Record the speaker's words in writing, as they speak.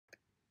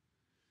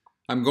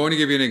I'm going to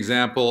give you an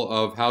example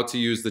of how to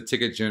use the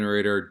ticket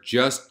generator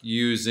just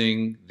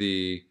using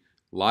the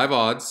live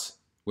odds,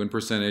 win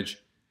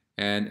percentage,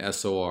 and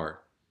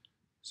SOR.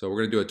 So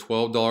we're going to do a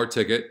 $12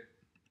 ticket,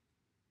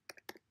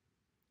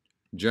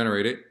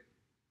 generate it.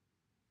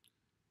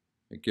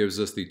 It gives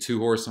us the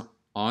 2-horse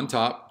on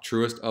top,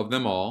 truest of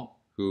them all,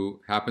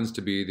 who happens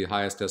to be the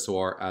highest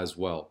SOR as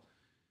well.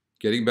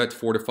 Getting bet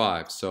 4 to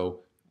 5. So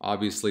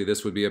obviously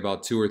this would be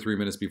about 2 or 3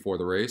 minutes before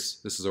the race.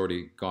 This has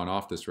already gone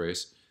off this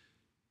race.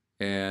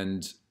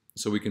 And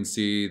so we can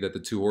see that the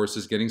 2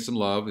 horses getting some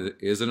love. It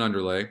is an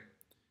underlay.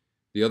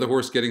 The other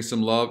horse getting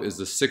some love is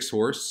the 6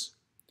 horse.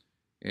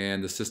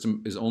 And the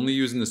system is only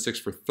using the 6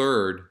 for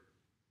third.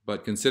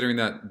 But considering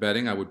that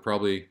betting, I would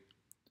probably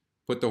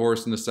put the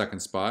horse in the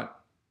second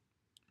spot.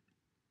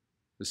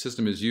 The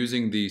system is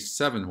using the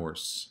 7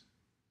 horse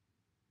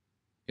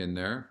in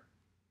there.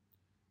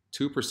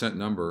 2%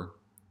 number.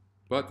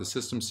 But the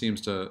system seems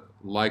to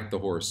like the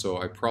horse,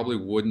 so I probably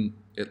wouldn't,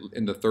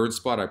 in the third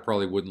spot, I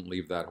probably wouldn't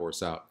leave that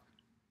horse out.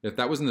 If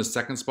that was in the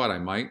second spot, I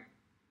might.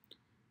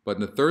 But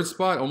in the third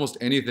spot, almost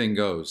anything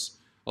goes.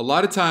 A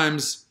lot of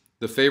times,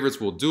 the favorites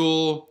will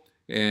duel,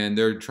 and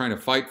they're trying to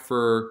fight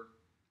for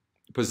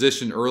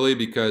position early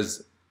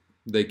because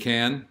they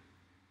can.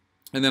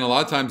 And then a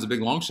lot of times, the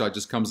big long shot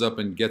just comes up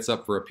and gets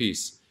up for a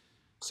piece.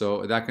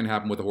 So that can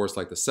happen with a horse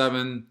like the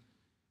 7.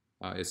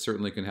 It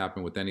certainly can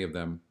happen with any of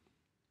them.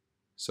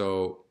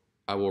 So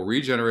I will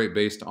regenerate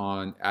based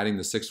on adding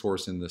the 6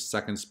 horse in the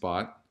second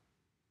spot.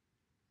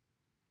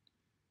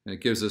 And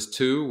it gives us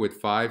 2 with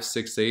 5,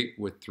 6, 8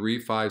 with 3,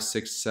 5,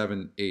 6,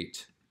 7,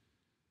 8.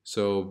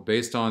 So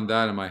based on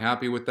that, am I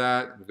happy with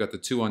that? We've got the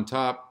 2 on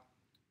top.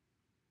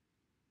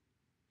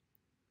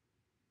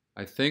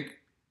 I think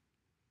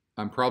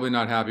I'm probably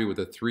not happy with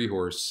the 3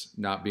 horse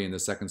not being the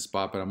second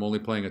spot, but I'm only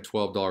playing a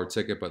 $12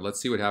 ticket. But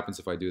let's see what happens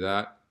if I do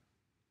that.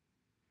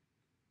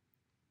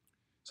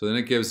 So then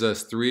it gives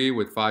us 3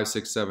 with 5,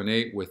 6, 7,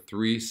 8 with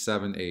 3,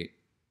 7, 8.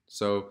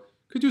 So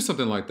could do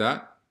something like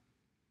that.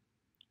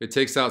 It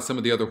takes out some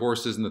of the other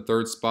horses in the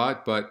third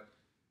spot, but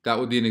that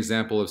would be an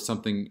example of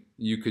something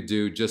you could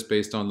do just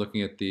based on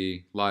looking at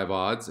the live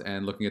odds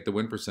and looking at the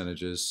win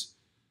percentages.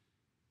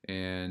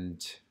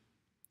 And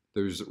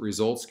the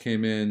results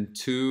came in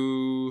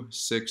 2,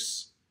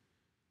 6,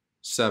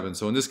 7.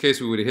 So in this case,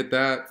 we would have hit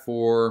that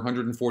for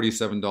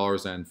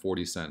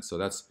 $147.40. So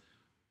that's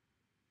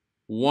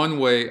one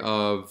way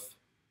of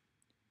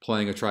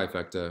playing a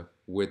trifecta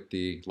with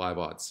the live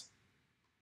odds.